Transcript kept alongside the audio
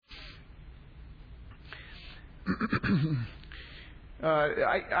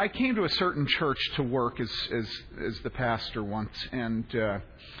I came to a certain church to work as the pastor once, and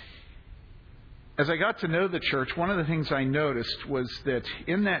as I got to know the church, one of the things I noticed was that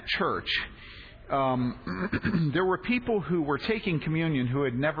in that church, there were people who were taking communion who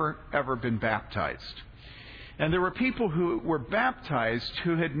had never, ever been baptized. And there were people who were baptized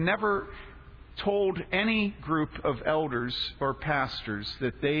who had never told any group of elders or pastors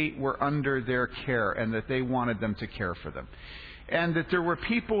that they were under their care and that they wanted them to care for them. And that there were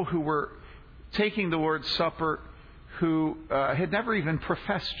people who were taking the Lord's Supper who had never even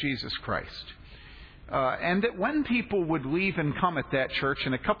professed Jesus Christ. And that when people would leave and come at that church,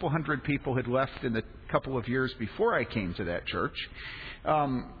 and a couple hundred people had left in the couple of years before I came to that church,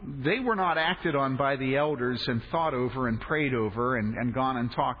 they were not acted on by the elders and thought over and prayed over and gone and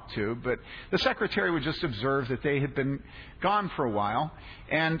talked to. But the secretary would just observe that they had been gone for a while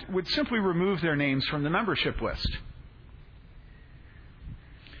and would simply remove their names from the membership list.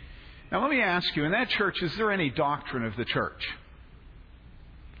 Now let me ask you, in that church, is there any doctrine of the church?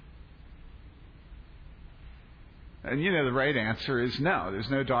 And you know the right answer is no. There's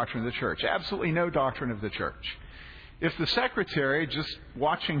no doctrine of the church. Absolutely no doctrine of the church. If the secretary, just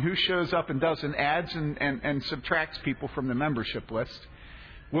watching who shows up and doesn't, adds and subtracts people from the membership list,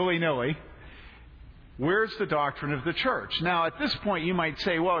 willy-nilly, where's the doctrine of the church? Now, at this point, you might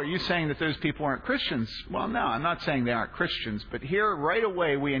say, well, are you saying that those people aren't Christians? Well, no, I'm not saying they aren't Christians. But here, right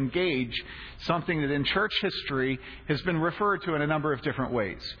away, we engage something that in church history has been referred to in a number of different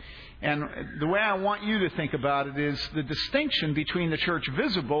ways. And the way I want you to think about it is the distinction between the church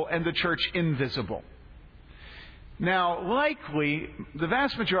visible and the church invisible. Now, likely, the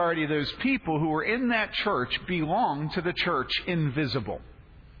vast majority of those people who were in that church belong to the church invisible.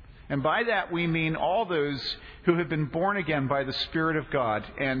 And by that we mean all those who have been born again by the Spirit of God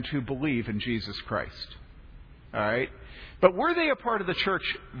and who believe in Jesus Christ. All right? But were they a part of the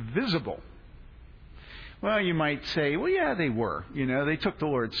church visible? Well, you might say, well, yeah, they were. You know, they took the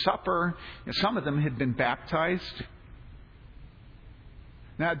Lord's Supper. Some of them had been baptized.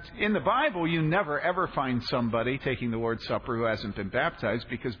 Now, in the Bible, you never, ever find somebody taking the Lord's Supper who hasn't been baptized,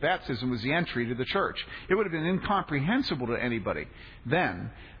 because baptism was the entry to the church. It would have been incomprehensible to anybody then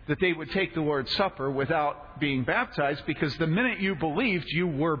that they would take the Lord's Supper without being baptized, because the minute you believed, you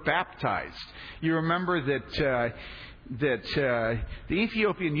were baptized. You remember that the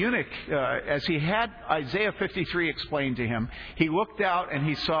Ethiopian eunuch, as he had Isaiah 53 explained to him, he looked out and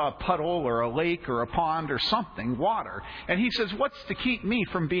he saw a puddle or a lake or a pond or something, water. And he says, what's to keep me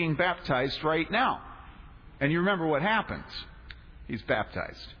from being baptized right now? And you remember what happens. He's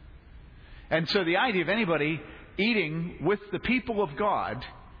baptized. And so the idea of anybody eating with the people of God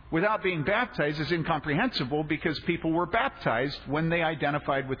without being baptized is incomprehensible, because people were baptized when they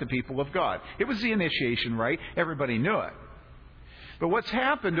identified with the people of God. It was the initiation rite. Everybody knew it. But what's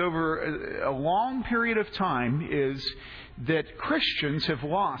happened over a long period of time is that Christians have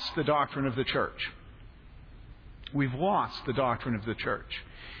lost the doctrine of the church. We've lost the doctrine of the church.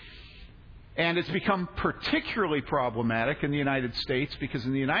 And it's become particularly problematic in the United States, because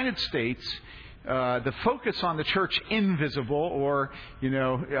in the United States, the focus on the church invisible, or, you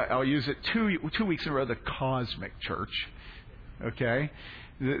know, I'll use it two weeks in a row, the cosmic church, okay?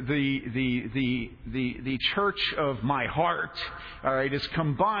 The church of my heart, all right, is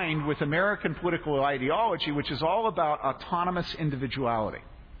combined with American political ideology, which is all about autonomous individuality.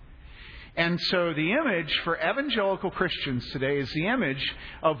 And so the image for evangelical Christians today is the image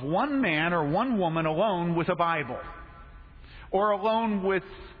of one man or one woman alone with a Bible, or alone with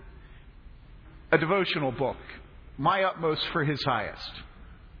a devotional book, my utmost for his highest.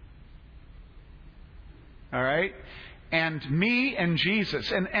 All right? And me and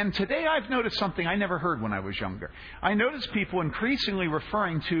Jesus. And today I've noticed something I never heard when I was younger. I noticed people increasingly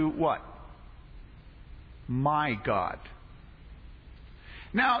referring to what? My God.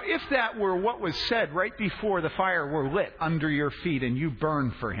 Now, if that were what was said right before the fire were lit under your feet and you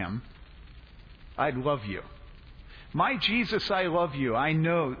burned for him, I'd love you. My Jesus, I love you. I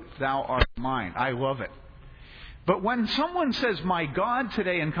know thou art mine. I love it. But when someone says, my God,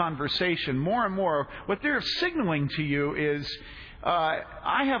 today in conversation, more and more, what they're signaling to you is,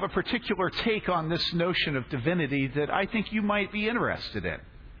 I have a particular take on this notion of divinity that I think you might be interested in.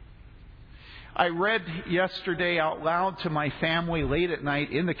 I read yesterday out loud to my family late at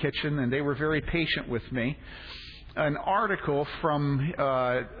night in the kitchen, and they were very patient with me, an article from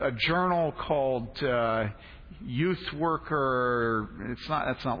a journal called Youth Worker.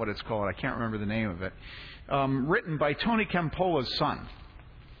 That's not what it's called. I can't remember the name of it. Written by Tony Campola's son.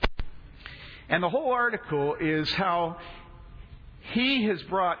 And the whole article is how he has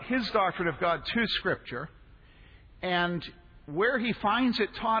brought his doctrine of God to Scripture, And where he finds it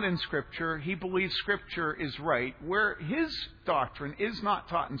taught in Scripture, he believes Scripture is right. Where his doctrine is not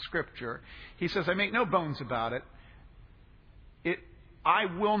taught in Scripture, he says, I make no bones about it. I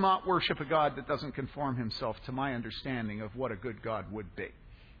will not worship a God that doesn't conform himself to my understanding of what a good God would be.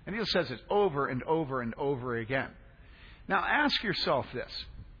 And he says it over and over and over again. Now ask yourself this.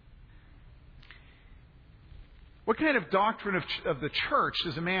 What kind of doctrine of the church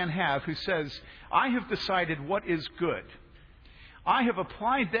does a man have who says, I have decided what is good? I have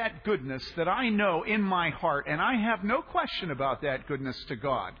applied that goodness that I know in my heart, and I have no question about that goodness to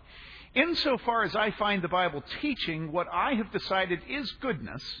God. Insofar as I find the Bible teaching what I have decided is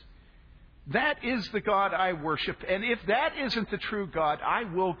goodness, that is the God I worship. And if that isn't the true God, I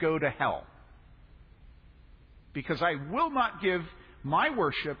will go to hell. Because I will not give my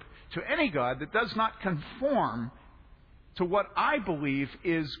worship to any God that does not conform to what I believe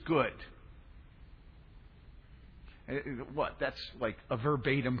is good. What? That's like a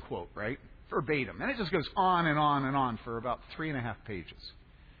verbatim quote, right? Verbatim. And it just goes on and on and on for about 3.5 pages.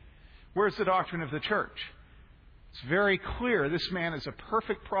 Where's the doctrine of the church? It's very clear this man is a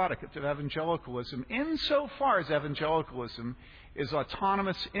perfect product of evangelicalism, insofar as evangelicalism is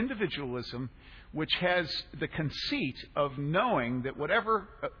autonomous individualism, which has the conceit of knowing that whatever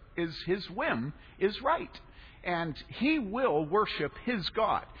is his whim is right. And he will worship his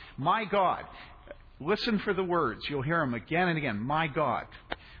God, my God. Listen for the words. You'll hear them again and again. My God.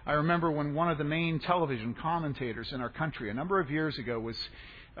 I remember when one of the main television commentators in our country a number of years ago was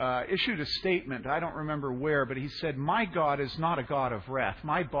issued a statement, I don't remember where, but he said, my God is not a God of wrath.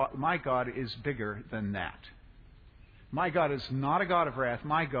 My God is bigger than that. My God is not a God of wrath.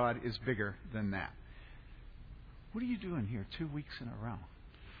 My God is bigger than that. What are you doing here 2 weeks in a row?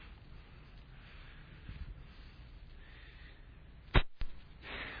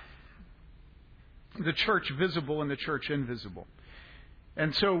 The church visible and the church invisible.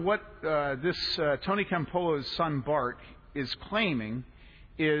 And so what this Tony Campolo's son Bart is claiming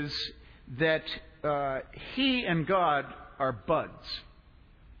is that he and God are buds,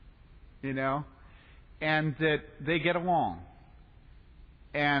 you know, and that they get along.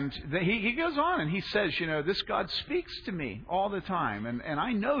 And he goes on and he says, you know, this God speaks to me all the time, and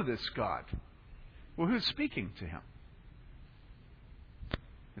I know this God. Well, who's speaking to him?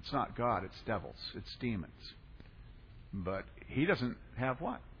 It's not God, it's devils, it's demons. But he doesn't have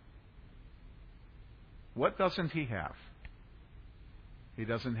what? What doesn't he have? He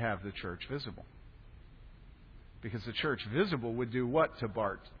doesn't have the church visible. Because the church visible would do what to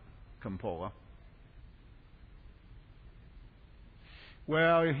Bart Campolo?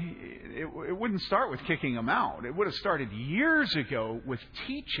 Well, it wouldn't start with kicking him out. It would have started years ago with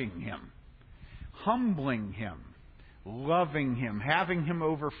teaching him, humbling him, loving him, having him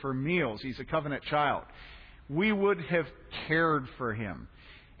over for meals. He's a covenant child. We would have cared for him.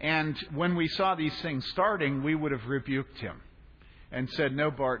 And when we saw these things starting, we would have rebuked him and said, no,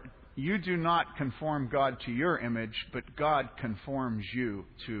 Bart, you do not conform God to your image, but God conforms you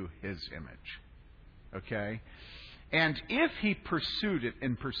to his image. Okay? And if he pursued it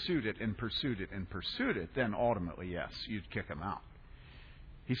and pursued it and pursued it and pursued it, then ultimately, yes, you'd kick him out.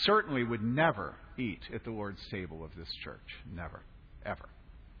 He certainly would never eat at the Lord's table of this church. Never. Ever.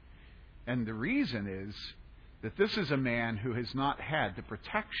 And the reason is that this is a man who has not had the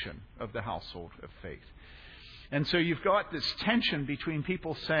protection of the household of faith. And so you've got this tension between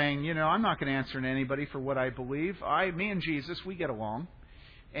people saying, you know, I'm not going to answer to anybody for what I believe. Me and Jesus, we get along.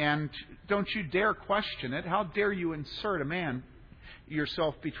 And don't you dare question it. How dare you insert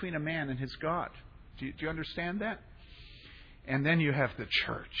yourself between a man and his God? Do you understand that? And then you have the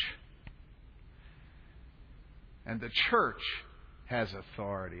church. And the church has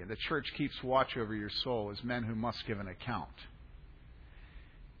authority. And the church keeps watch over your soul as men who must give an account.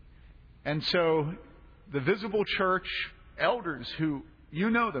 And so the visible church elders who, you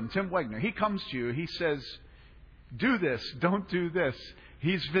know them, Tim Wegner, he comes to you, he says, do this, don't do this.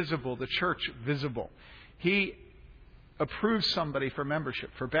 He's visible, the church visible. He approves somebody for membership,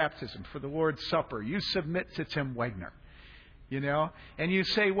 for baptism, for the Lord's Supper. You submit to Tim Wegner. You know, and you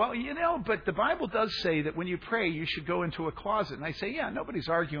say, well, you know, but the Bible does say that when you pray, you should go into a closet. And I say, yeah, nobody's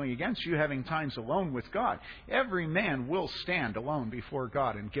arguing against you having times alone with God. Every man will stand alone before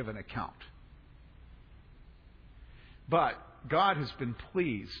God and give an account. But God has been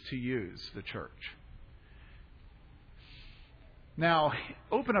pleased to use the church. Now,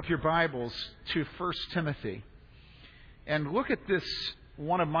 open up your Bibles to 1 Timothy and look at this,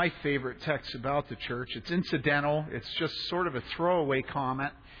 one of my favorite texts about the church. It's incidental. It's just sort of a throwaway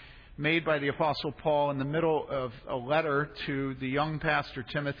comment made by the Apostle Paul in the middle of a letter to the young pastor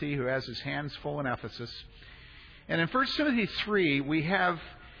Timothy, who has his hands full in Ephesus. And in 1 Timothy 3, we have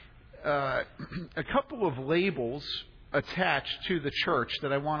a couple of labels attached to the church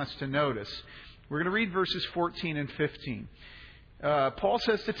that I want us to notice. We're going to read verses 14 and 15. Paul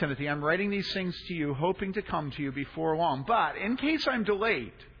says to Timothy, I'm writing these things to you, hoping to come to you before long. But in case I'm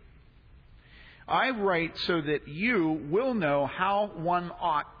delayed, I write so that you will know how one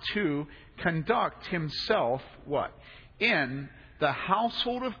ought to conduct himself, what? In the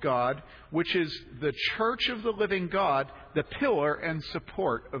household of God, which is the church of the living God, the pillar and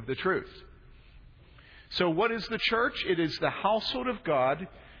support of the truth. So what is the church? It is the household of God,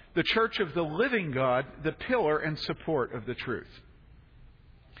 the church of the living God, the pillar and support of the truth.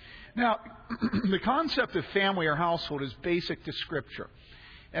 Now, the concept of family or household is basic to Scripture.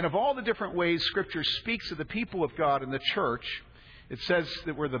 And of all the different ways Scripture speaks of the people of God in the church, it says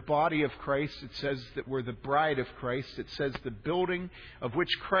that we're the body of Christ. It says that we're the bride of Christ. It says the building of which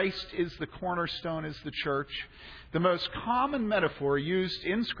Christ is the cornerstone is the church. The most common metaphor used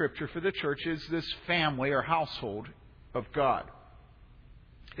in Scripture for the church is this family or household of God.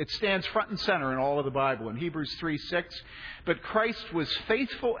 It stands front and center in all of the Bible. In Hebrews 3:6, but Christ was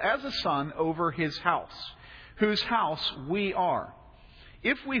faithful as a son over his house, whose house we are,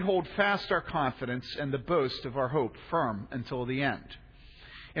 if we hold fast our confidence and the boast of our hope firm until the end.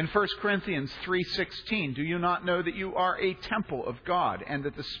 In 1 Corinthians 3:16, do you not know that you are a temple of God and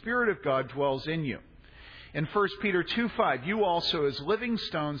that the Spirit of God dwells in you? In 1 Peter 2:5, you also as living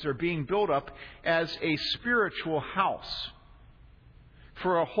stones are being built up as a spiritual house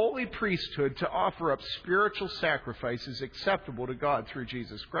for a holy priesthood to offer up spiritual sacrifices acceptable to God through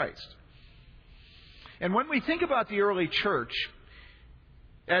Jesus Christ. And when we think about the early church,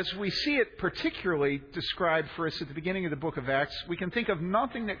 as we see it particularly described for us at the beginning of the book of Acts, we can think of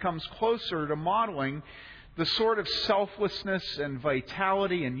nothing that comes closer to modeling the sort of selflessness and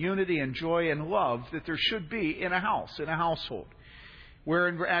vitality and unity and joy and love that there should be in a house, in a household. Where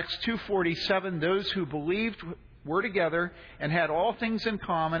in Acts 2:47, those who believed were together and had all things in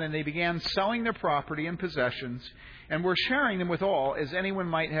common, and they began selling their property and possessions and were sharing them with all as anyone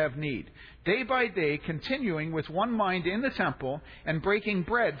might have need. Day by day, continuing with one mind in the temple and breaking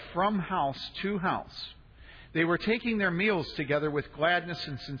bread from house to house. They were taking their meals together with gladness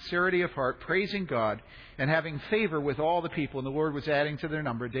and sincerity of heart, praising God and having favor with all the people. And the Lord was adding to their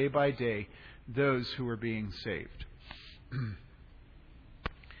number day by day those who were being saved.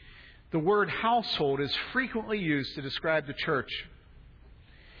 The word household is frequently used to describe the church.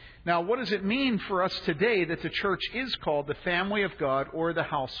 Now, what does it mean for us today that the church is called the family of God or the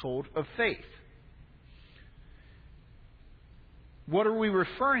household of faith? What are we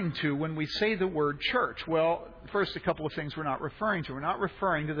referring to when we say the word church? Well, first, a couple of things we're not referring to. We're not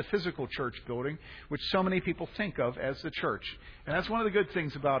referring to the physical church building, which so many people think of as the church. And that's one of the good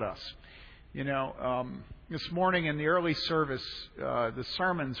things about us. You know, this morning in the early service, the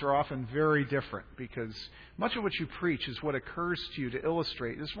sermons are often very different because much of what you preach is what occurs to you to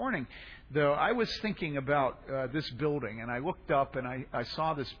illustrate. This morning, though, I was thinking about this building, and I looked up and I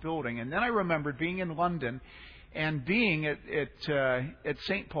saw this building, and then I remembered being in London and being at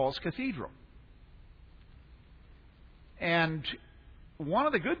St. Paul's Cathedral. And one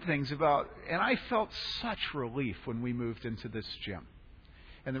of the good things about, and I felt such relief when we moved into this gym.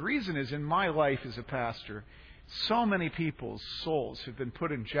 And the reason is, in my life as a pastor, so many people's souls have been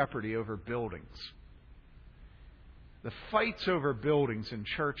put in jeopardy over buildings. The fights over buildings in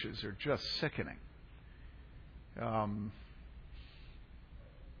churches are just sickening.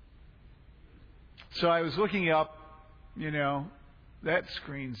 So I was looking up, that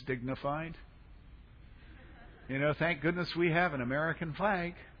screen's dignified. Thank goodness we have an American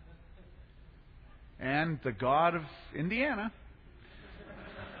flag. And the God of Indiana.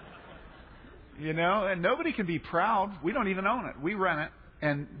 And nobody can be proud. We don't even own it. We rent it.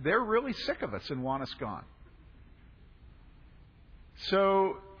 And they're really sick of us and want us gone.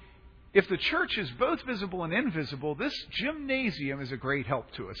 So, if the church is both visible and invisible, this gymnasium is a great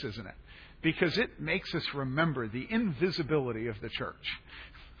help to us, isn't it? Because it makes us remember the invisibility of the church.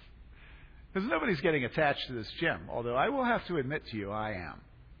 Because nobody's getting attached to this gym. Although I will have to admit to you, I am.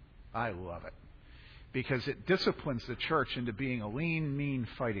 I love it. Because it disciplines the church into being a lean, mean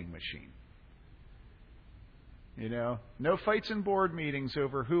fighting machine. No fights in board meetings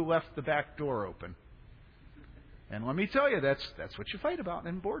over who left the back door open. And let me tell you, that's what you fight about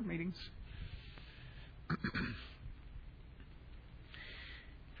in board meetings.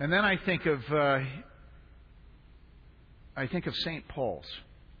 And then I think of St. Paul's.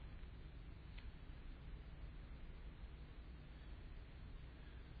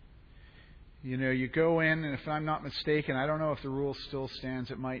 You go in, and if I'm not mistaken, I don't know if the rule still stands.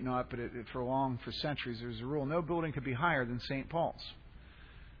 It might not, but for centuries, there was a rule: no building could be higher than St. Paul's.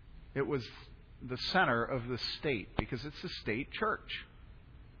 It was the center of the state because it's the state church,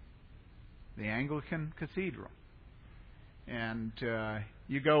 the Anglican Cathedral. And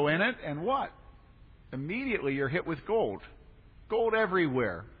you go in it, and what? Immediately you're hit with gold. Gold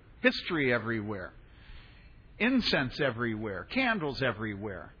everywhere. History everywhere. Incense everywhere. Candles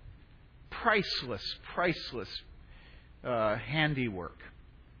everywhere. Priceless handiwork.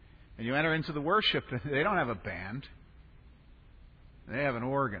 And you enter into the worship, and they don't have a band. They have an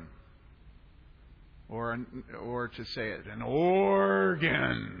organ. Or to say it, an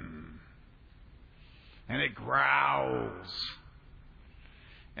organ. And it growls.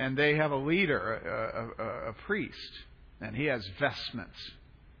 And they have a leader, a priest, and he has vestments.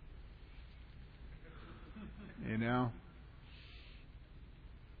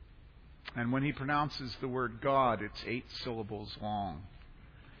 And when he pronounces the word God, it's 8 syllables long.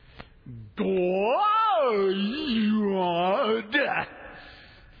 God.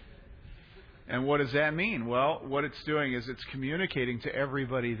 And what does that mean? Well, what it's doing is it's communicating to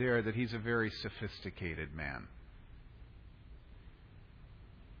everybody there that he's a very sophisticated man.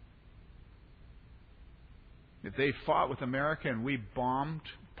 If they fought with America and we bombed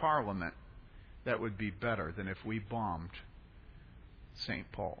Parliament, that would be better than if we bombed St.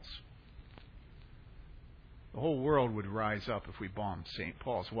 Paul's. The whole world would rise up if we bombed St.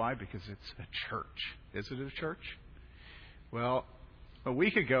 Paul's. Why? Because it's a church. Is it a church? Well, a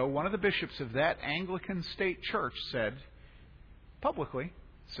week ago, one of the bishops of that Anglican state church publicly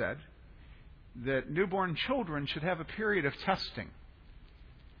said, that newborn children should have a period of testing.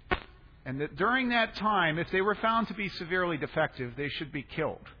 And that during that time, if they were found to be severely defective, they should be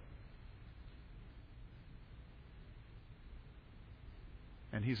killed.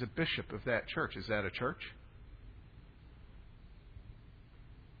 And he's a bishop of that church. Is that a church?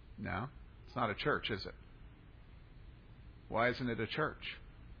 No, it's not a church, is it? Why isn't it a church?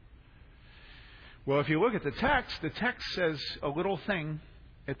 Well, if you look at the text says a little thing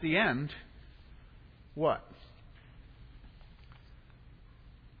at the end. What?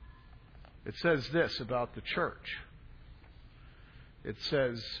 It says this about the church. It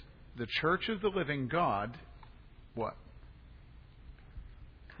says, the church of the living God, what?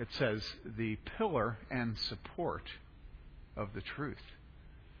 It says, the pillar and support of the truth.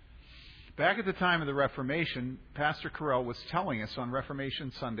 Back at the time of the Reformation, Pastor Carell was telling us on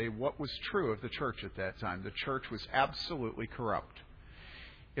Reformation Sunday what was true of the church at that time. The church was absolutely corrupt.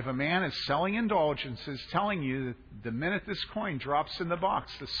 If a man is selling indulgences, telling you that the minute this coin drops in the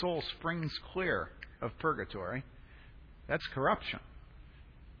box, the soul springs clear of purgatory, that's corruption.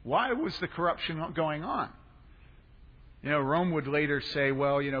 Why was the corruption going on? Rome would later say,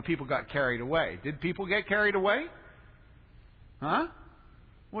 well, people got carried away. Did people get carried away? Huh?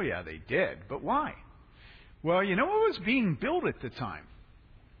 Well, yeah, they did. But why? Well, what was being built at the time?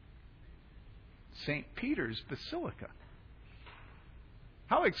 St. Peter's Basilica.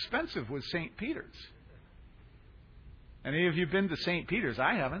 How expensive was St. Peter's? Any of you been to St. Peter's?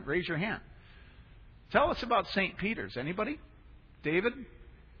 I haven't. Raise your hand. Tell us about St. Peter's. Anybody? David?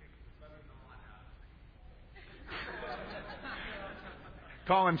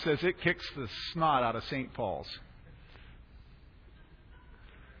 Colin says it kicks the snot out of St. Paul's.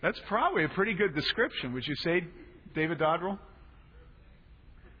 That's probably a pretty good description, would you say, David Dodrell?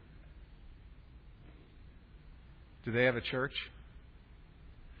 Do they have a church?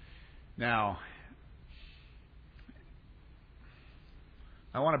 Now,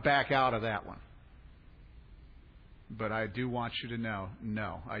 I want to back out of that one. But I do want you to know,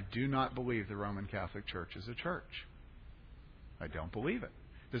 no, I do not believe the Roman Catholic Church is a church. I don't believe it.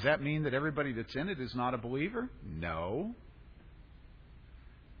 Does that mean that everybody that's in it is not a believer? No.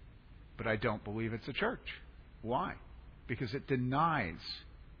 But I don't believe it's a church. Why? Because it denies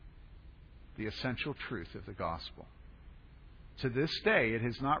the essential truth of the gospel. To this day, it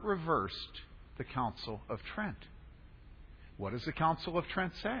has not reversed the Council of Trent. What does the Council of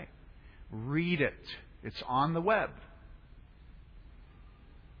Trent say? Read it. It's on the web.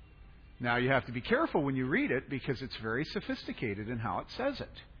 Now, you have to be careful when you read it because it's very sophisticated in how it says it.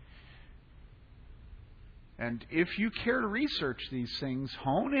 And if you care to research these things,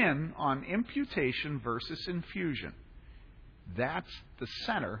 hone in on imputation versus infusion. That's the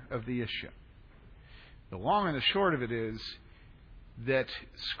center of the issue. The long and the short of it is that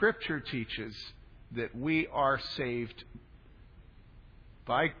Scripture teaches that we are saved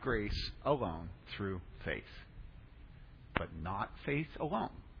by grace alone through faith. But not faith alone.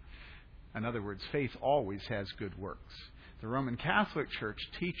 In other words, faith always has good works. The Roman Catholic Church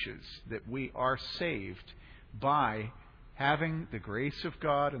teaches that we are saved by having the grace of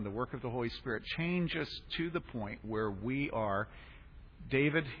God and the work of the Holy Spirit change us to the point where we are.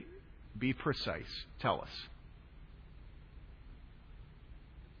 David, be precise. Tell us.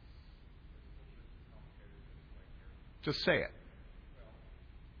 Just say it.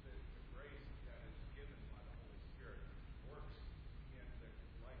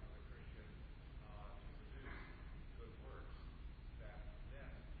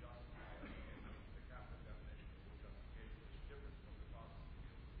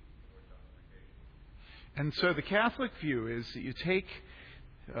 And so the Catholic view is that you take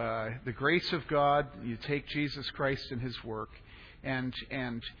the grace of God, you take Jesus Christ and His work, and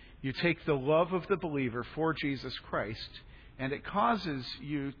you take the love of the believer for Jesus Christ, and it causes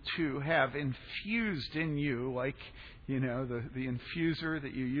you to have infused in you, like, the infuser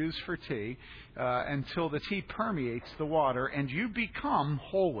that you use for tea, until the tea permeates the water, and you become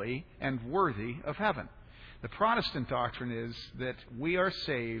holy and worthy of heaven. The Protestant doctrine is that we are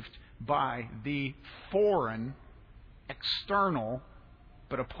saved by the foreign, external,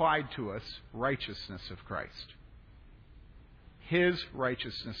 but applied to us, righteousness of Christ. His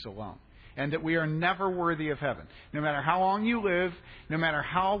righteousness alone. And that we are never worthy of heaven. No matter how long you live, no matter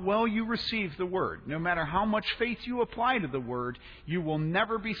how well you receive the Word, no matter how much faith you apply to the Word, you will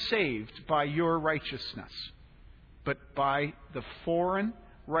never be saved by your righteousness, but by the foreign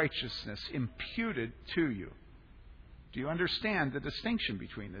righteousness imputed to you. Do you understand the distinction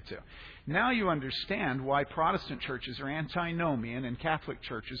between the two? Now you understand why Protestant churches are antinomian and Catholic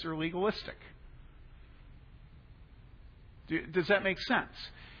churches are legalistic. Does that make sense?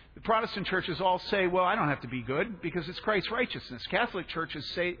 The Protestant churches all say, well, I don't have to be good because it's Christ's righteousness. Catholic churches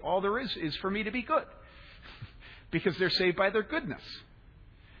say all there is for me to be good because they're saved by their goodness.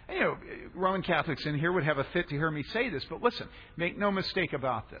 And, Roman Catholics in here would have a fit to hear me say this, but listen, make no mistake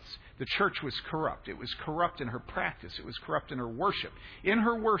about this. The church was corrupt. It was corrupt in her practice. It was corrupt in her worship. In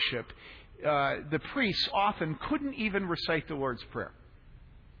her worship, the priests often couldn't even recite the Lord's Prayer.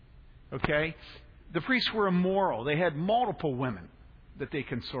 Okay? The priests were immoral. They had multiple women that they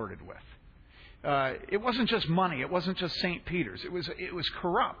consorted with. It wasn't just money. It wasn't just St. Peter's. It was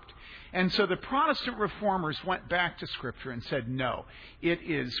corrupt. And so the Protestant reformers went back to Scripture and said, no, it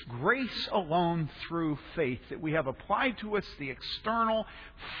is grace alone through faith that we have applied to us the external,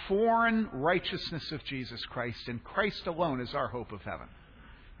 foreign righteousness of Jesus Christ, and Christ alone is our hope of heaven.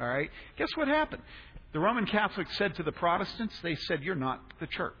 All right? Guess what happened? The Roman Catholics said to the Protestants, they said, you're not the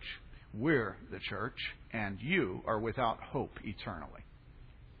church. We're the church, and you are without hope eternally.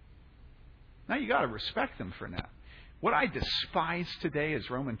 Now you got to respect them for that. What I despise today is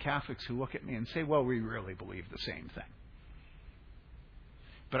Roman Catholics who look at me and say, well, we really believe the same thing.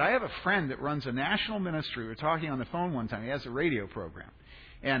 But I have a friend that runs a national ministry. We were talking on the phone one time. He has a radio program.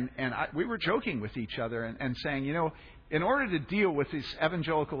 And we were joking with each other and saying, in order to deal with these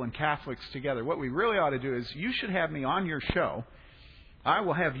evangelical and Catholics together, what we really ought to do is you should have me on your show. I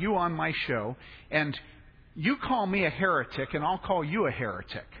will have you on my show. And you call me a heretic and I'll call you a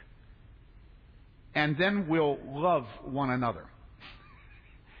heretic. And then we'll love one another.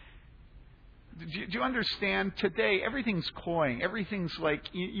 Do you understand? Today, everything's cloying. Everything's like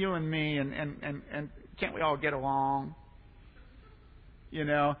you and me, and can't we all get along?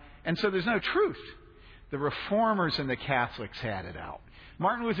 And so there's no truth. The Reformers and the Catholics had it out.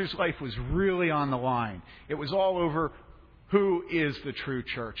 Martin Luther's life was really on the line. It was all over who is the true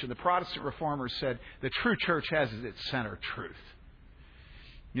church. And the Protestant Reformers said the true church has at its center truth.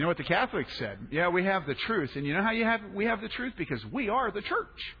 You know what the Catholics said? Yeah, we have the truth. And you know how we have the truth? Because we are the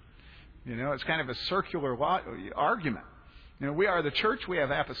church. It's kind of a circular argument. We are the church. We have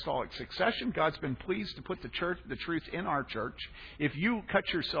apostolic succession. God's been pleased to put the truth in our church. If you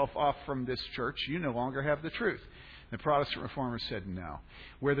cut yourself off from this church, you no longer have the truth. The Protestant Reformers said no.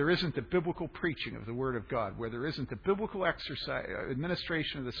 Where there isn't the biblical preaching of the Word of God, where there isn't the biblical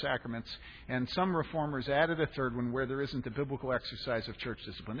administration of the sacraments, and some Reformers added a third one, where there isn't the biblical exercise of church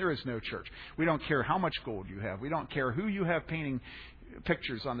discipline, there is no church. We don't care how much gold you have. We don't care who you have painting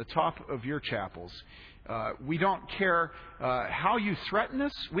pictures on the top of your chapels. We don't care how you threaten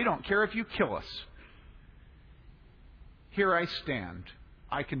us. We don't care if you kill us. Here I stand.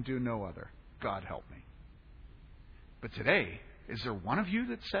 I can do no other. God help me. But today, is there one of you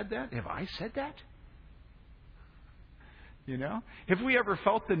that said that? Have I said that? Have we ever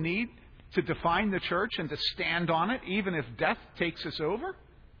felt the need to define the church and to stand on it, even if death takes us over?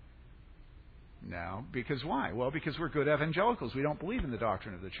 No. Because why? Well, because we're good evangelicals. We don't believe in the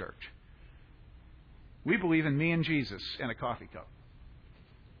doctrine of the church. We believe in me and Jesus and a coffee cup.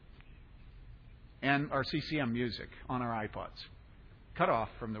 and our CCM music on our iPods. Cut off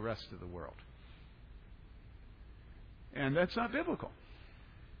from the rest of the world. And that's not biblical.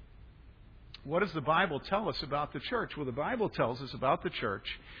 What does the Bible tell us about the church? Well, the Bible tells us about the church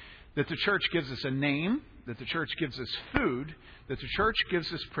that the church gives us a name, that the church gives us food, that the church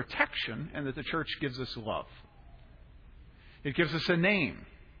gives us protection, and that the church gives us love. It gives us a name.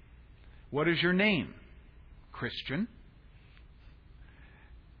 What is your name? Christian.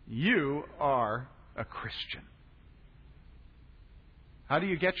 You are a Christian. How do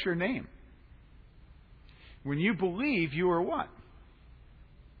you get your name? When you believe, you are what?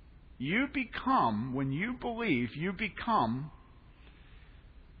 You become, when you believe, you become.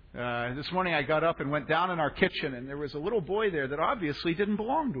 This morning I got up and went down in our kitchen, and there was a little boy there that obviously didn't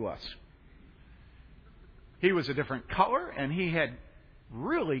belong to us. He was a different color, and he had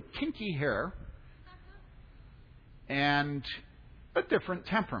really kinky hair and a different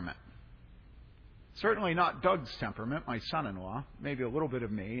temperament. Certainly not Doug's temperament, my son-in-law. Maybe a little bit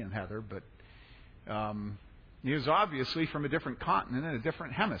of me and Heather, but he was obviously from a different continent and a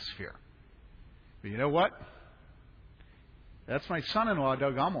different hemisphere. But you know what? That's my son-in-law,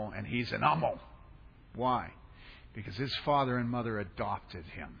 Doug Hummel, and he's an Hummel. Why? Because his father and mother adopted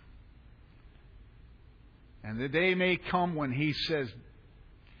him. And the day may come when he says,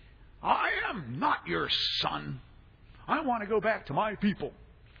 I am not your son. I want to go back to my people.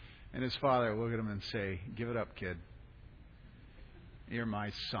 And his father will look at him and say, give it up, kid. You're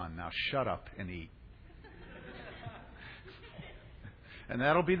my son. Now shut up and eat. And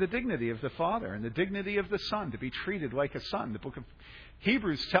that'll be the dignity of the Father and the dignity of the Son, to be treated like a son. The book of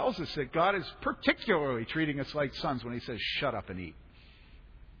Hebrews tells us that God is particularly treating us like sons when He says, shut up and eat,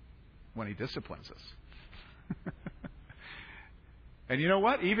 when He disciplines us. And you know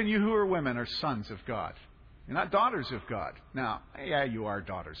what? Even you who are women are sons of God. You're not daughters of God. Now, yeah, you are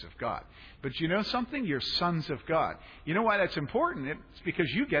daughters of God. But you know something? You're sons of God. You know why that's important? It's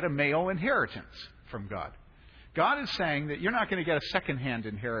because you get a male inheritance from God. God is saying that you're not going to get a second-hand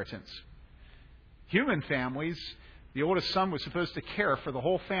inheritance. Human families, the oldest son was supposed to care for the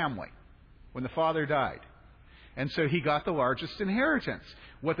whole family when the father died. And so he got the largest inheritance.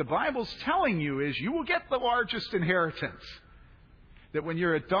 What the Bible's telling you is you will get the largest inheritance. That when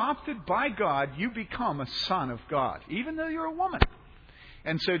you're adopted by God, you become a son of God, even though you're a woman.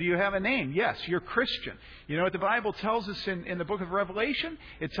 And so do you have a name? Yes, you're Christian. You know what the Bible tells us in the book of Revelation?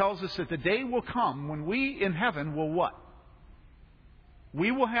 It tells us that the day will come when we in heaven will what? We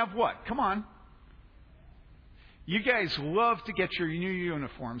will have what? Come on. You guys love to get your new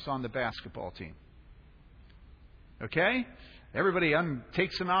uniforms on the basketball team. Okay? Everybody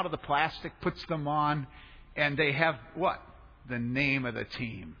takes them out of the plastic, puts them on, and they have what? The name of the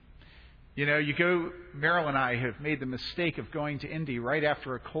team. You know, Meryl and I have made the mistake of going to Indy right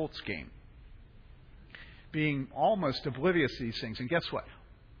after a Colts game, being almost oblivious to these things. And guess what?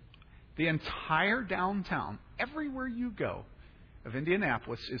 The entire downtown, everywhere you go, of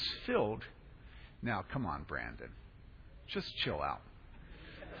Indianapolis is filled. Now, come on, Brandon. Just chill out.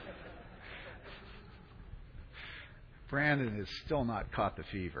 Brandon has still not caught the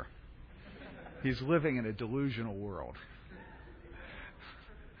fever. He's living in a delusional world.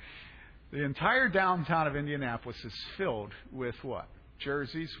 The entire downtown of Indianapolis is filled with what?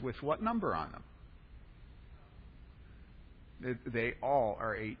 Jerseys with what number on them? They all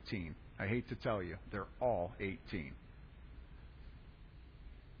are 18. I hate to tell you, they're all 18.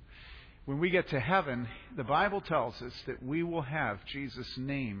 When we get to heaven, the Bible tells us that we will have Jesus'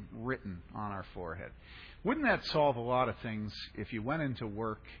 name written on our forehead. Wouldn't that solve a lot of things if you went into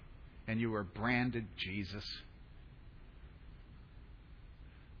work and you were branded Jesus?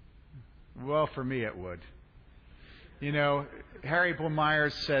 Well, for me it would. You know, Harry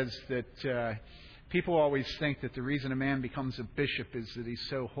Blumeyers says that people always think that the reason a man becomes a bishop is that he's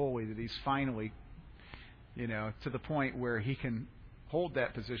so holy, that he's finally, to the point where he can hold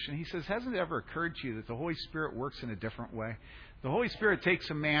that position. He says, hasn't it ever occurred to you that the Holy Spirit works in a different way? The Holy Spirit takes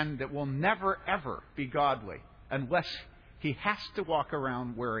a man that will never, ever be godly unless he has to walk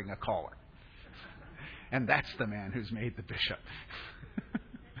around wearing a collar. And that's the man who's made the bishop.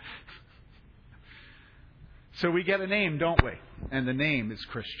 So we get a name, don't we? And the name is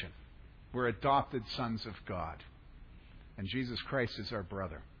Christian. We're adopted sons of God. And Jesus Christ is our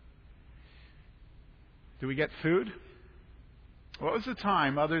brother. Do we get food? What was the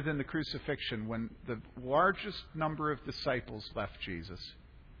time other than the crucifixion when the largest number of disciples left Jesus?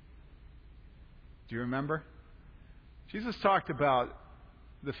 Do you remember? Jesus talked about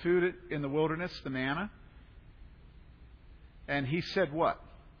the food in the wilderness, the manna. And he said what?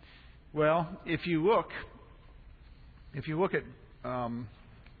 Well, if you look at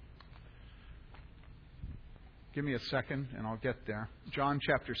Give me a second and I'll get there. John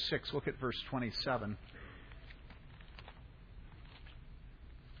chapter 6, look at verse 27.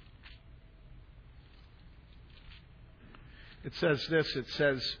 It says this, it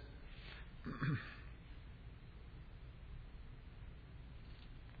says,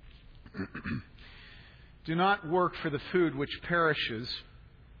 do not work for the food which perishes,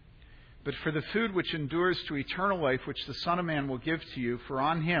 but for the food which endures to eternal life, which the Son of Man will give to you, for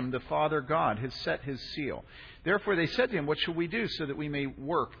on him the Father God has set his seal. Therefore they said to him, what shall we do so that we may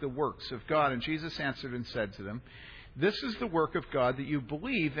work the works of God? And Jesus answered and said to them, this is the work of God, that you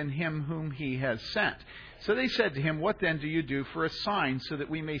believe in him whom he has sent. So they said to him, what then do you do for a sign, so that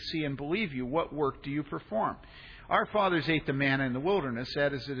we may see and believe you? What work do you perform? Our fathers ate the manna in the wilderness,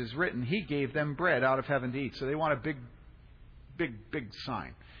 as it is written, he gave them bread out of heaven to eat. So they want a big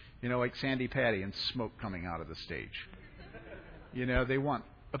sign. You know, like Sandy Patty and smoke coming out of the stage. You know, they want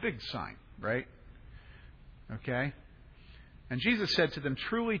a big sign, right? Okay? And Jesus said to them,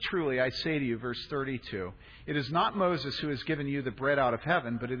 truly, truly, I say to you, verse 32, it is not Moses who has given you the bread out of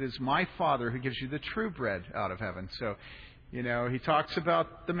heaven, but it is my Father who gives you the true bread out of heaven. So, you know, he talks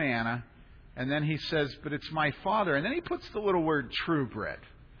about the manna, and then he says, but it's my Father. And then he puts the little word true bread.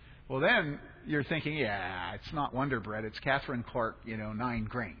 Well, then you're thinking, yeah, it's not Wonder Bread. It's Catherine Clark, 9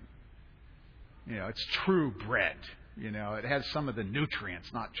 grain. It's true bread. It has some of the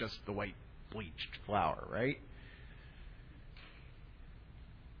nutrients, not just the white bleached flour, right?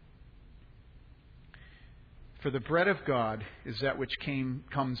 For the bread of God is that which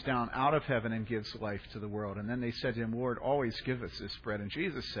comes down out of heaven and gives life to the world. And then they said to him, Lord, always give us this bread. And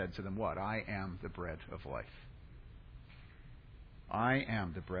Jesus said to them, what? I am the bread of life. I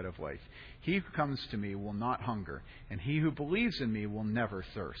am the bread of life. He who comes to me will not hunger, and he who believes in me will never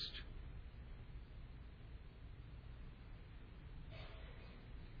thirst.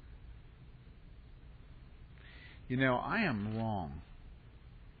 I am wrong.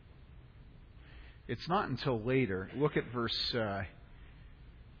 It's not until later. Look at verse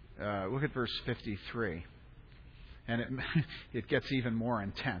 53. And it gets even more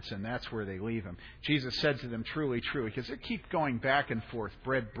intense, and that's where they leave him. Jesus said to them, truly, truly, because they keep going back and forth,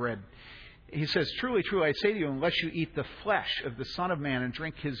 bread. He says, truly, truly, I say to you, unless you eat the flesh of the Son of Man and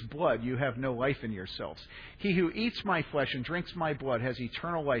drink his blood, you have no life in yourselves. He who eats my flesh and drinks my blood has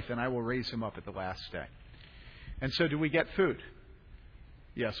eternal life, and I will raise him up at the last day. And so do we get food?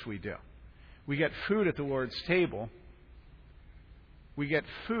 Yes, we do. We get food at the Lord's table. We get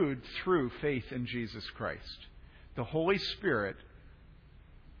food through faith in Jesus Christ. The Holy Spirit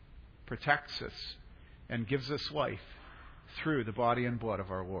protects us and gives us life through the body and blood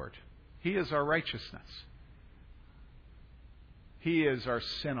of our Lord. He is our righteousness. He is our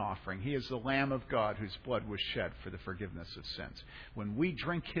sin offering. He is the Lamb of God whose blood was shed for the forgiveness of sins. When we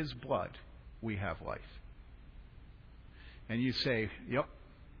drink his blood, we have life. And you say, yep,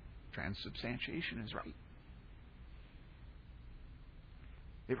 transubstantiation is right.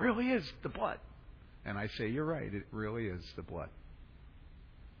 It really is the blood. And I say, you're right, it really is the blood.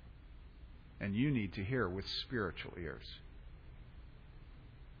 And you need to hear with spiritual ears.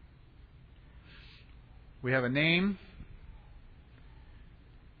 We have a name.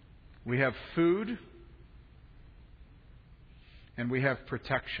 We have food. And we have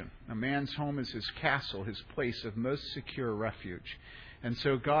protection. A man's home is his castle, his place of most secure refuge. And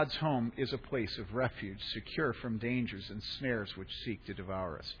so God's home is a place of refuge, secure from dangers and snares which seek to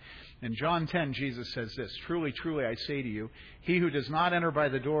devour us. In John 10, Jesus says this, truly, truly, I say to you, he who does not enter by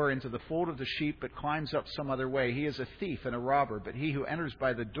the door into the fold of the sheep, but climbs up some other way, he is a thief and a robber. But he who enters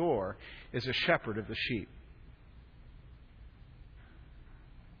by the door is a shepherd of the sheep.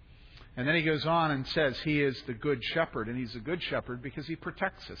 And then he goes on and says he is the good shepherd, and he's a good shepherd because he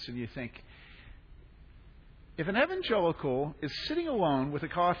protects us. And you think, if an evangelical is sitting alone with a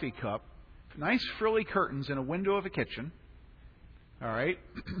coffee cup, nice frilly curtains in a window of a kitchen, all right,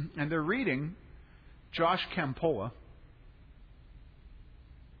 and they're reading Josh Campola,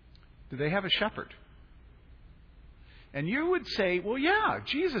 do they have a shepherd? And you would say, well, yeah,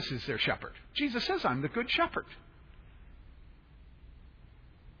 Jesus is their shepherd. Jesus says, I'm the good shepherd.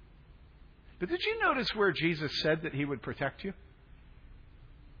 But did you notice where Jesus said that he would protect you?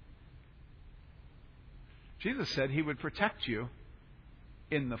 Jesus said he would protect you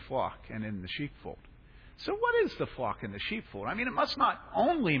in the flock and in the sheepfold. So what is the flock and the sheepfold? I mean, it must not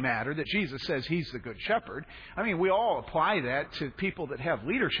only matter that Jesus says he's the good shepherd. I mean, we all apply that to people that have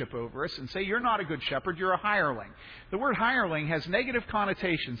leadership over us and say, you're not a good shepherd, you're a hireling. The word hireling has negative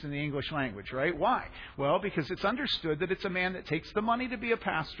connotations in the English language, right? Why? Well, because it's understood that it's a man that takes the money to be a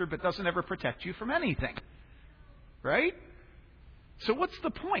pastor but doesn't ever protect you from anything. Right? So what's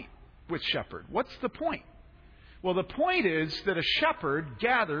the point with shepherd? What's the point? Well, the point is that a shepherd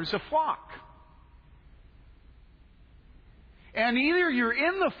gathers a flock. And either you're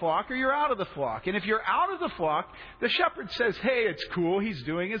in the flock or you're out of the flock. And if you're out of the flock, the shepherd says, hey, it's cool, he's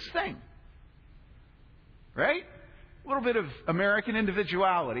doing his thing. Right? A little bit of American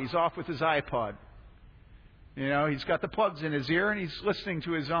individuality. He's off with his iPod. He's got the plugs in his ear and he's listening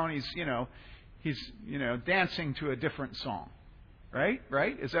to his own, he's dancing to a different song. Right?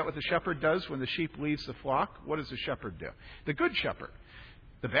 Right? Is that what the shepherd does when the sheep leaves the flock? What does the shepherd do? The good shepherd.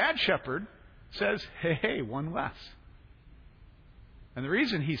 The bad shepherd says, hey, one less. And the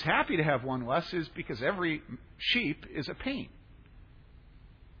reason he's happy to have one less is because every sheep is a pain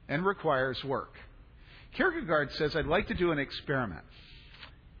and requires work. Kierkegaard says, I'd like to do an experiment.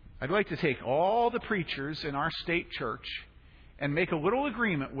 I'd like to take all the preachers in our state church and make a little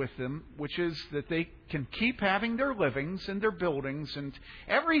agreement with them, which is that they can keep having their livings and their buildings, and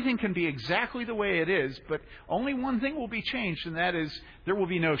everything can be exactly the way it is, but only one thing will be changed, and that is there will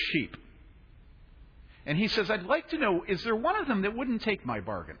be no sheep. And he says, I'd like to know, is there one of them that wouldn't take my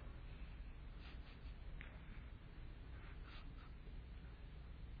bargain?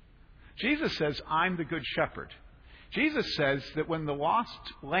 Jesus says, I'm the good shepherd. Jesus says that when the lost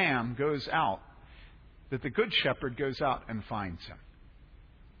lamb goes out, that the good shepherd goes out and finds him.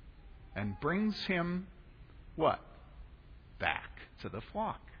 And brings him, what? Back to the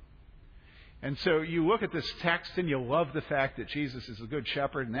flock. And so you look at this text and you love the fact that Jesus is the good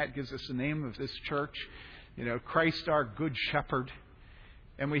shepherd, and that gives us the name of this church, Christ our good shepherd.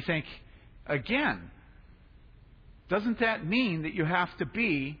 And we think, again, doesn't that mean that you have to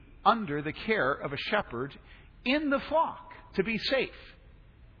be under the care of a shepherd in the flock to be safe?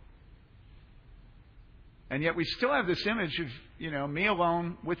 And yet we still have this image of, me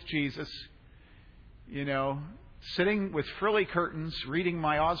alone with Jesus, sitting with frilly curtains, reading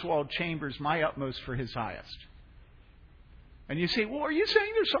my Oswald Chambers, My Utmost for His Highest. And you say, well, are you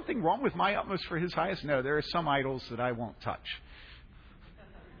saying there's something wrong with My Utmost for His Highest? No, there are some idols that I won't touch.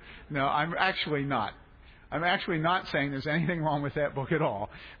 No, I'm actually not. I'm actually not saying there's anything wrong with that book at all.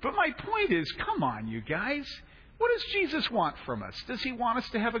 But my point is, come on, you guys. What does Jesus want from us? Does He want us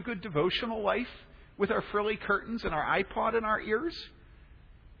to have a good devotional life with our frilly curtains and our iPod in our ears?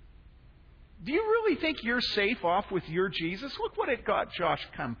 Do you really think you're safe off with your Jesus? Look what it got Josh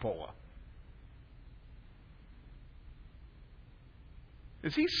Campola.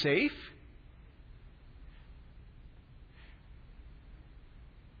 Is he safe?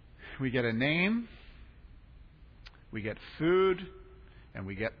 We get a name, we get food, and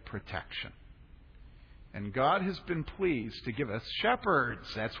we get protection. And God has been pleased to give us shepherds.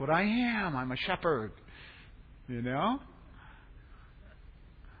 That's what I am. I'm a shepherd.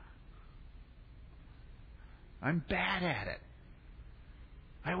 I'm bad at it.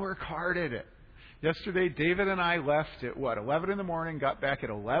 I work hard at it. Yesterday, David and I left at 11 in the morning, got back at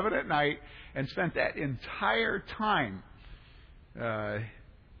 11 at night, and spent that entire time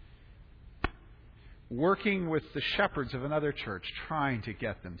working with the shepherds of another church, trying to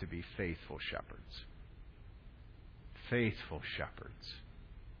get them to be faithful shepherds. Faithful shepherds.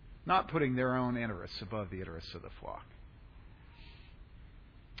 Not putting their own interests above the interests of the flock.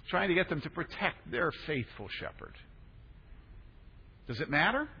 Trying to get them to protect their faithful shepherd. Does it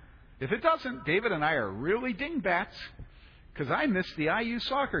matter? If it doesn't, David and I are really dingbats, because I missed the IU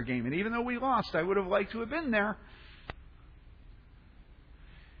soccer game, and even though we lost, I would have liked to have been there.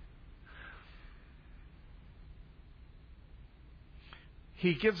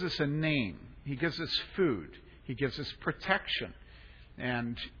 He gives us a name. He gives us food. He gives us protection.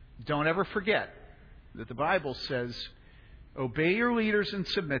 And don't ever forget that the Bible says, obey your leaders and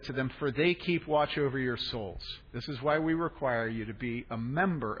submit to them, for they keep watch over your souls. This is why we require you to be a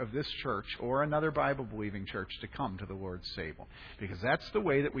member of this church or another Bible-believing church to come to the Lord's table. Because that's the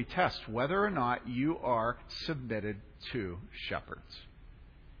way that we test whether or not you are submitted to shepherds.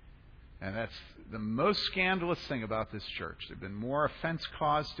 And that's the most scandalous thing about this church. There have been more offense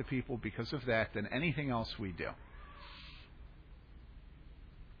caused to people because of that than anything else we do.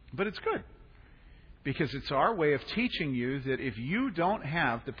 But it's good. Because it's our way of teaching you that if you don't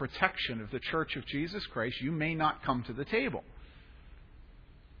have the protection of the Church of Jesus Christ, you may not come to the table.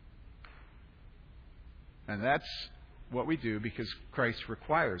 And that's what we do because Christ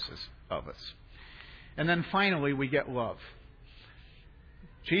requires this of us. And then finally, we get love.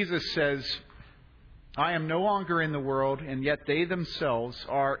 Jesus says, I am no longer in the world, and yet they themselves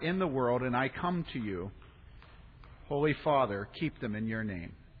are in the world, and I come to you. Holy Father, keep them in your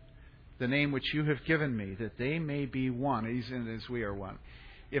name. The name which you have given me, that they may be one, even as we are one.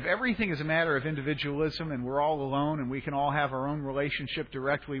 if everything is a matter of individualism and we're all alone and we can all have our own relationship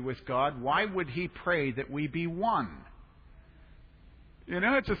directly with God, why would He pray that we be one?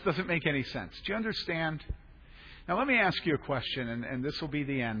 It just doesn't make any sense. Do you understand? Now let me ask you a question, and this will be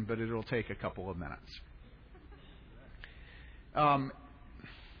the end, but it'll take a couple of minutes.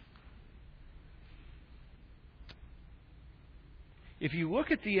 If you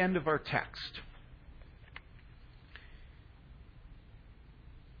look at the end of our text,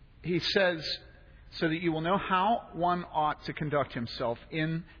 he says, so that you will know how one ought to conduct himself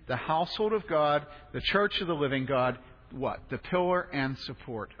in the household of God, the church of the living God, what? The pillar and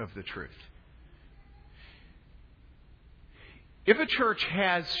support of the truth. If a church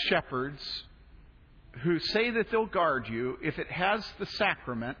has shepherds who say that they'll guard you, if it has the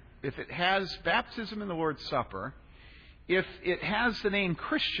sacrament, if it has baptism in the Lord's Supper, if it has the name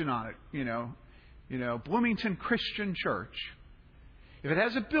Christian on it, Bloomington Christian Church, if it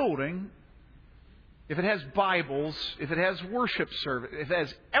has a building, if it has Bibles, if it has worship service, if it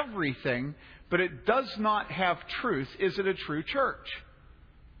has everything, but it does not have truth, is it a true church?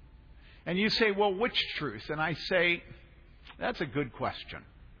 And you say, well, which truth? And I say, that's a good question.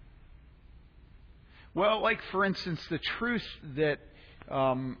 Well, like, for instance, the truth that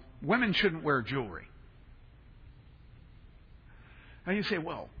women shouldn't wear jewelry. And you say,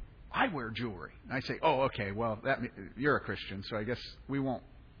 well, I wear jewelry. And I say, oh, okay, well, you're a Christian, so I guess we won't.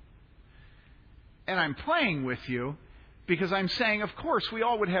 And I'm playing with you because I'm saying, of course, we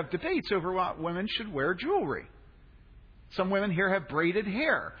all would have debates over what women should wear jewelry. Some women here have braided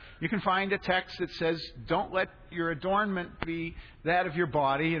hair. You can find a text that says, don't let your adornment be that of your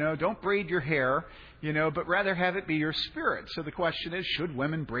body, don't braid your hair, but rather have it be your spirit. So the question is, should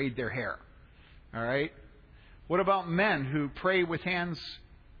women braid their hair? All right? What about men who pray with hands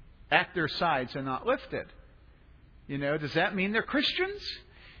at their sides and not lifted? Does that mean they're Christians?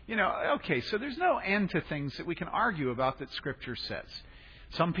 Okay, so there's no end to things that we can argue about that Scripture says.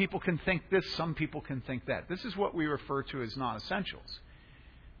 Some people can think this, some people can think that. This is what we refer to as non-essentials.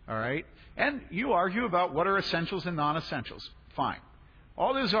 All right? And you argue about what are essentials and non-essentials. Fine.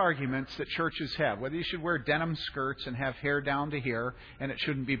 All those arguments that churches have, whether you should wear denim skirts and have hair down to here and it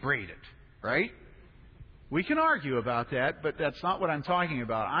shouldn't be braided, right? We can argue about that, but that's not what I'm talking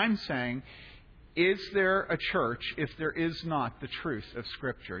about. I'm saying, is there a church if there is not the truth of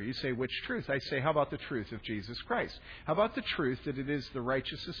Scripture? You say, which truth? I say, how about the truth of Jesus Christ? How about the truth that it is the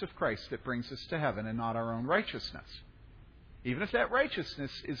righteousness of Christ that brings us to heaven and not our own righteousness? Even if that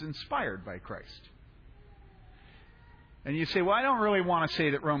righteousness is inspired by Christ. And you say, well, I don't really want to say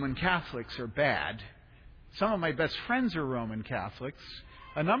that Roman Catholics are bad. Some of my best friends are Roman Catholics.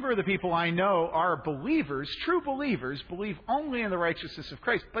 A number of the people I know are believers, true believers, believe only in the righteousness of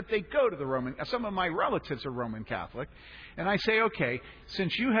Christ, but they go to the Roman. Some of my relatives are Roman Catholic. And I say, okay,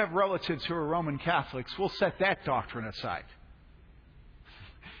 since you have relatives who are Roman Catholics, we'll set that doctrine aside.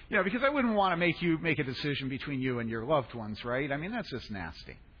 Because I wouldn't want to make you make a decision between you and your loved ones, right? I mean, that's just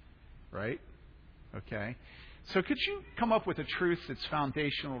nasty, right? Okay. So could you come up with a truth that's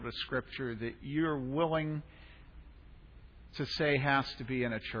foundational to Scripture that you're willing to say has to be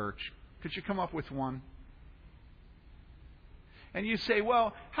in a church? Could you come up with one? And you say,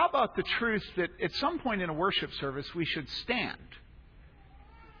 well, how about the truth that at some point in a worship service we should stand?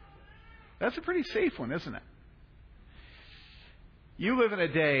 That's a pretty safe one, isn't it? You live in a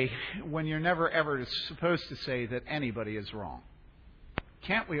day when you're never ever supposed to say that anybody is wrong.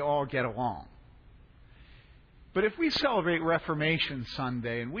 Can't we all get along? But if we celebrate Reformation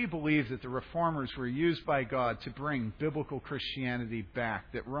Sunday and we believe that the Reformers were used by God to bring biblical Christianity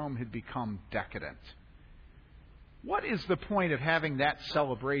back, that Rome had become decadent, what is the point of having that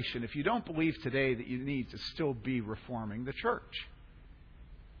celebration if you don't believe today that you need to still be reforming the church?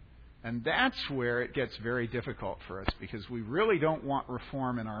 And that's where it gets very difficult for us, because we really don't want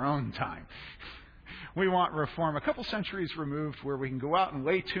reform in our own time. We want reform a couple centuries removed, where we can go out and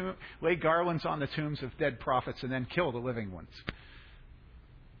lay garlands on the tombs of dead prophets and then kill the living ones.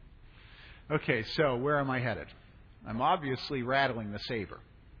 Okay, so where am I headed? I'm obviously rattling the saber.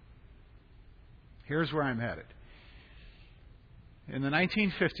 Here's where I'm headed. In the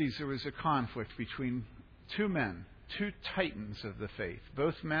 1950s, there was a conflict between two men, two titans of the faith.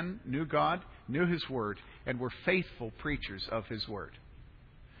 Both men knew God, knew His Word, and were faithful preachers of His Word.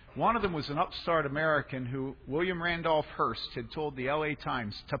 One of them was an upstart American who William Randolph Hearst had told the LA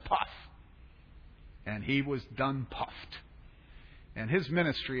Times to puff. And he was done puffed. And his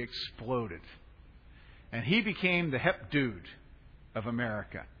ministry exploded. And he became the hip dude of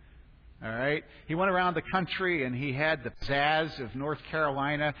America. All right? He went around the country and he had the pizzazz of North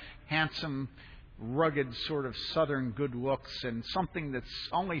Carolina, handsome rugged sort of southern good looks and something that's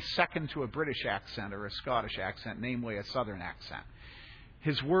only second to a British accent or a Scottish accent, namely a southern accent.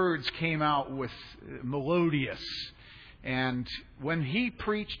 His words came out with melodious, and when he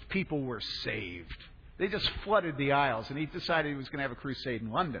preached, people were saved. They just flooded the aisles, and he decided he was going to have a crusade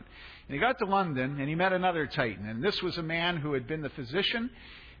in London. And he got to London, and he met another Titan, and this was a man who had been the physician.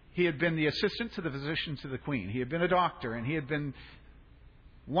 He had been the assistant to the physician to the Queen. He had been a doctor, and he had been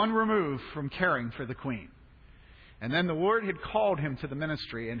one remove from caring for the Queen. And then the Lord had called him to the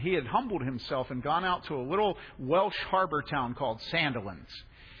ministry, and he had humbled himself and gone out to a little Welsh harbour town called Sandilands.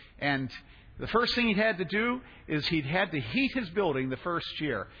 And the first thing he'd had to do is he'd had to heat his building the first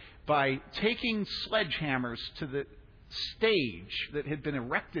year by taking sledgehammers to the stage that had been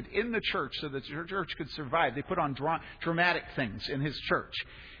erected in the church so that the church could survive. They put on dramatic things in his church.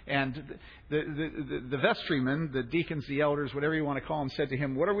 And the vestrymen, the deacons, the elders, whatever you want to call them, said to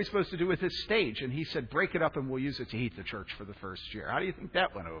him, "What are we supposed to do with this stage?" And he said, "Break it up and we'll use it to heat the church for the first year." How do you think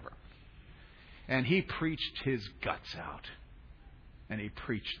that went over? And he preached his guts out. And he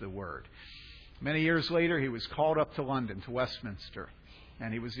preached the word. Many years later, he was called up to London, to Westminster.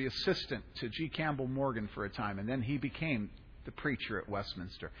 And he was the assistant to G. Campbell Morgan for a time. And then he became the preacher at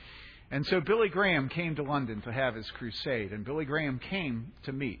Westminster. And so Billy Graham came to London to have his crusade. And Billy Graham came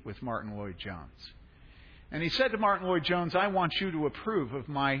to meet with Martin Lloyd-Jones. And he said to Martin Lloyd-Jones, "I want you to approve of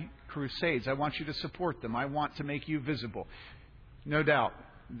my crusades. I want you to support them. I want to make you visible." No doubt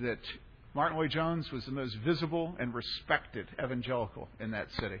that Martin Lloyd-Jones was the most visible and respected evangelical in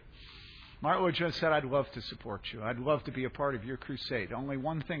that city. Martin Lloyd-Jones said, "I'd love to support you. I'd love to be a part of your crusade. Only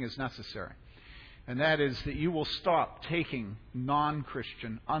one thing is necessary. And that is that you will stop taking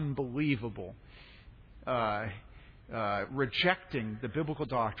non-Christian, unbelievable, rejecting the biblical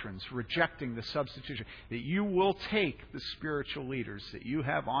doctrines, rejecting the substitution. That you will take the spiritual leaders that you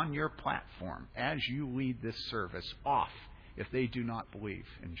have on your platform as you lead this service off if they do not believe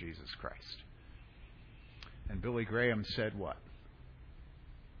in Jesus Christ." And Billy Graham said what?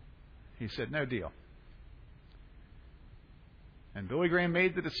 He said, "No deal." And Billy Graham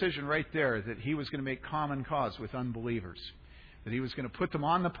made the decision right there that he was going to make common cause with unbelievers. That he was going to put them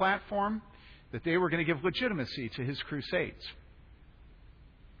on the platform, that they were going to give legitimacy to his crusades.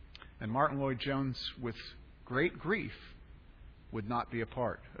 And Martin Lloyd-Jones, with great grief, would not be a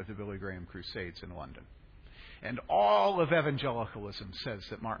part of the Billy Graham crusades in London. And all of evangelicalism says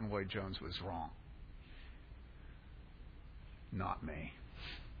that Martin Lloyd-Jones was wrong. Not me.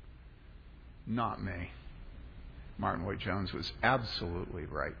 Not me. Martin Lloyd-Jones was absolutely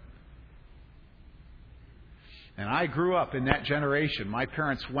right. And I grew up in that generation. My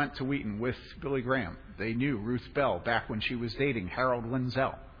parents went to Wheaton with Billy Graham. They knew Ruth Bell back when she was dating Harold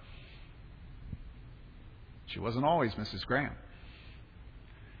Lindsell. She wasn't always Mrs. Graham.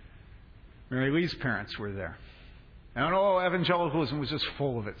 Mary Lee's parents were there. And evangelicalism was just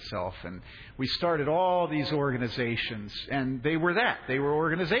full of itself. And we started all these organizations. And they were that. They were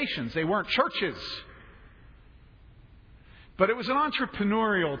organizations. They weren't churches. But it was an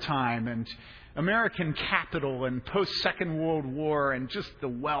entrepreneurial time. And American capital and post-Second World War and just the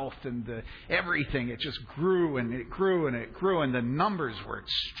wealth and the everything. It just grew and it grew and it grew. And the numbers were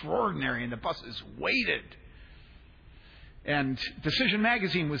extraordinary. And the buses waited. And Decision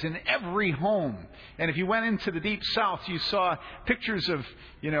Magazine was in every home. And if you went into the Deep South, you saw pictures of,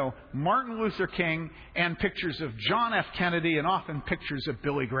 Martin Luther King and pictures of John F. Kennedy and often pictures of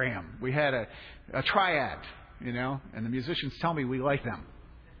Billy Graham. We had a triad, and the musicians tell me we like them.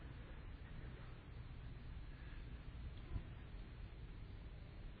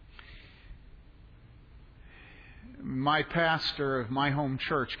 My pastor of my home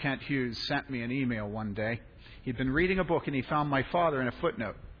church, Kent Hughes, sent me an email one day. He'd been reading a book and he found my father in a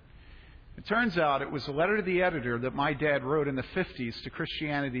footnote. It turns out it was a letter to the editor that my dad wrote in the 50s to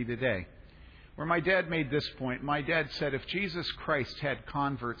Christianity Today, where my dad made this point. My dad said if Jesus Christ had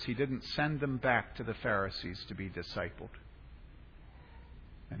converts, he didn't send them back to the Pharisees to be discipled.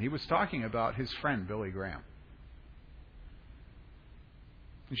 And he was talking about his friend Billy Graham.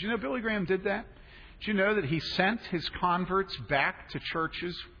 Did you know Billy Graham did that? Did you know that he sent his converts back to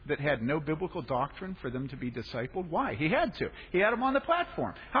churches that had no biblical doctrine for them to be discipled? Why? He had to. He had them on the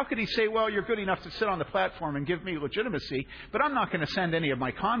platform. How could he say, well, you're good enough to sit on the platform and give me legitimacy, but I'm not going to send any of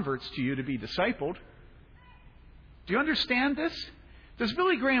my converts to you to be discipled? Do you understand this? Does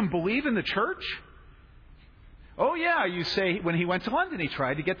Billy Graham believe in the church? Oh, yeah, you say when he went to London, he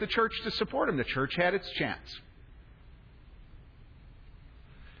tried to get the church to support him. The church had its chance.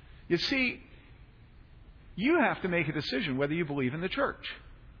 You see, you have to make a decision whether you believe in the church.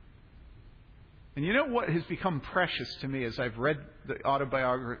 And you know what has become precious to me as I've read the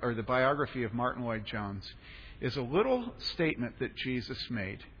autobiography or the biography of Martin Lloyd-Jones is a little statement that Jesus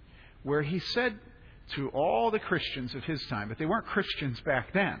made where he said to all the Christians of his time, but they weren't Christians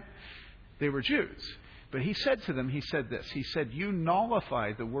back then. They were Jews. But he said to them, he said this. He said, "You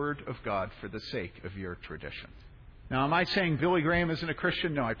nullify the word of God for the sake of your tradition." Now, am I saying Billy Graham isn't a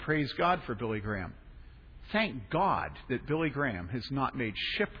Christian? No, I praise God for Billy Graham. Thank God that Billy Graham has not made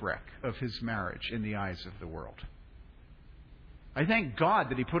shipwreck of his marriage in the eyes of the world. I thank God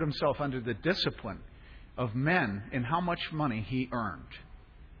that he put himself under the discipline of men in how much money he earned.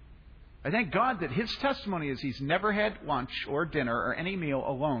 I thank God that his testimony is he's never had lunch or dinner or any meal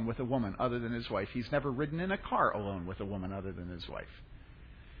alone with a woman other than his wife. He's never ridden in a car alone with a woman other than his wife.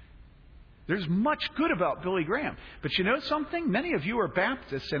 There's much good about Billy Graham. But you know something? Many of you are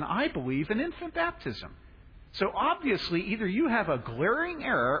Baptists, and I believe in infant baptism. So obviously, either you have a glaring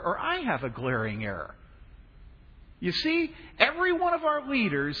error or I have a glaring error. You see, every one of our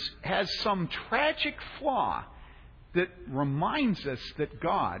leaders has some tragic flaw that reminds us that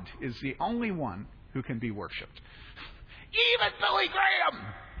God is the only one who can be worshipped. Even Billy Graham!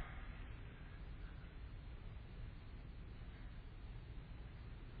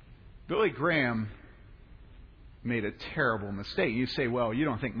 Billy Graham made a terrible mistake. You say, well, you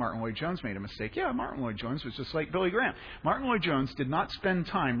don't think Martin Lloyd-Jones made a mistake. Yeah, Martin Lloyd-Jones was just like Billy Graham. Martin Lloyd-Jones did not spend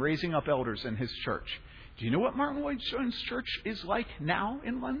time raising up elders in his church. Do you know what Martin Lloyd-Jones' church is like now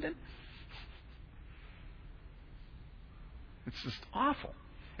in London? It's just awful.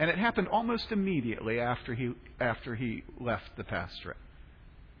 And it happened almost immediately after he left the pastorate.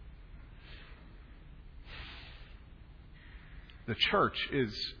 The church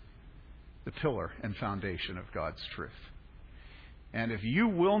is the pillar and foundation of God's truth. And if you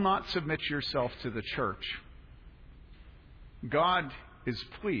will not submit yourself to the church, God is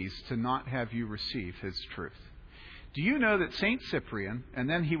pleased to not have you receive His truth. Do you know that St. Cyprian, and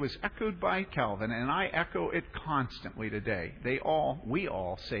then he was echoed by Calvin, and I echo it constantly today, we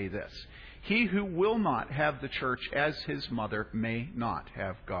all say this: he who will not have the church as his mother may not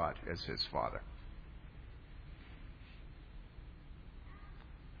have God as his father.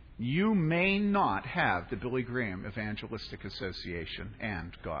 You may not have the Billy Graham Evangelistic Association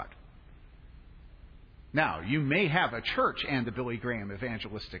and God. Now, you may have a church and the Billy Graham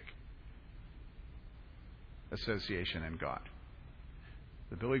Evangelistic Association and God.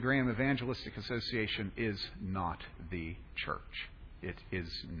 The Billy Graham Evangelistic Association is not the church. It is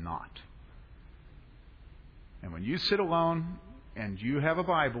not. And when you sit alone and you have a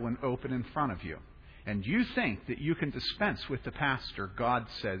Bible and open in front of you, and you think that you can dispense with the pastor, God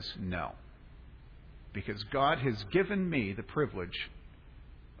says no. Because God has given me the privilege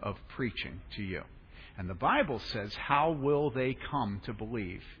of preaching to you. And the Bible says, how will they come to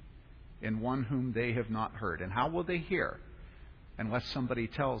believe in one whom they have not heard? And how will they hear unless somebody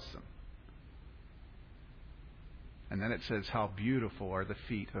tells them? And then it says, how beautiful are the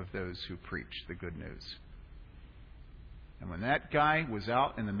feet of those who preach the good news. And when that guy was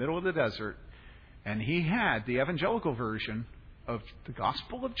out in the middle of the desert, and he had the evangelical version of the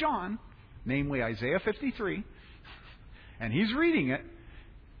Gospel of John, namely Isaiah 53, and he's reading it,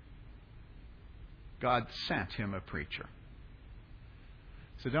 God sent him a preacher.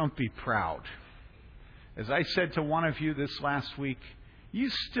 So don't be proud. As I said to one of you this last week,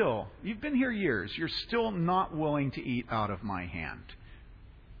 you've been here years, you're still not willing to eat out of my hand.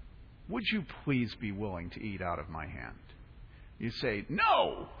 Would you please be willing to eat out of my hand? You say,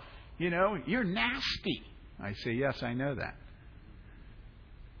 no! You're nasty. I say, yes, I know that.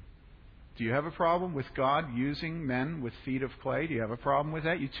 Do you have a problem with God using men with feet of clay? Do you have a problem with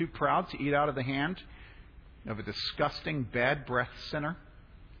that? You too proud to eat out of the hand of a disgusting, bad breath sinner?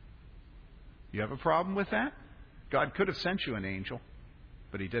 You have a problem with that? God could have sent you an angel,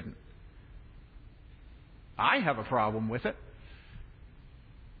 but He didn't. I have a problem with it.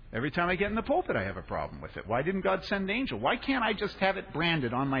 Every time I get in the pulpit, I have a problem with it. Why didn't God send an angel? Why can't I just have it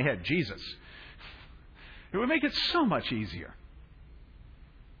branded on my head? Jesus. It would make it so much easier.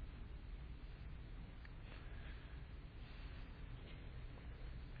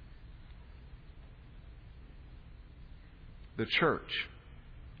 The church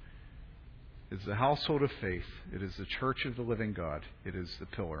is the household of faith. It is the church of the living God. It is the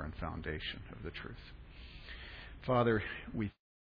pillar and foundation of the truth. Father, we